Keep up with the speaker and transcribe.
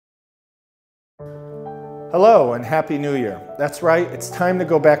Hello and Happy New Year. That's right, it's time to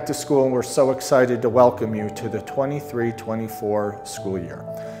go back to school and we're so excited to welcome you to the 23-24 school year.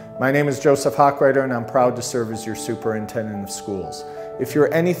 My name is Joseph Hochreiter and I'm proud to serve as your Superintendent of Schools. If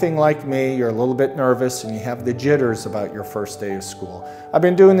you're anything like me, you're a little bit nervous and you have the jitters about your first day of school. I've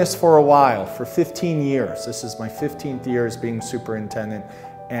been doing this for a while, for 15 years. This is my 15th year as being superintendent,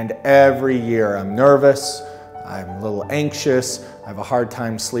 and every year I'm nervous, I'm a little anxious, I have a hard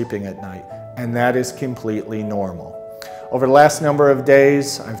time sleeping at night. And that is completely normal. Over the last number of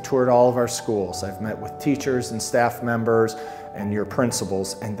days, I've toured all of our schools. I've met with teachers and staff members and your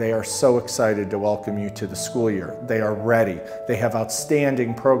principals, and they are so excited to welcome you to the school year. They are ready. They have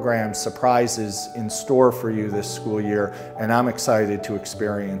outstanding programs, surprises in store for you this school year, and I'm excited to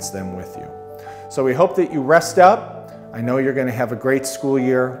experience them with you. So we hope that you rest up. I know you're going to have a great school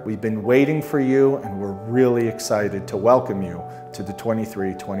year. We've been waiting for you, and we're really excited to welcome you to the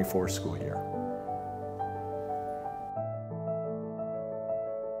 23-24 school year.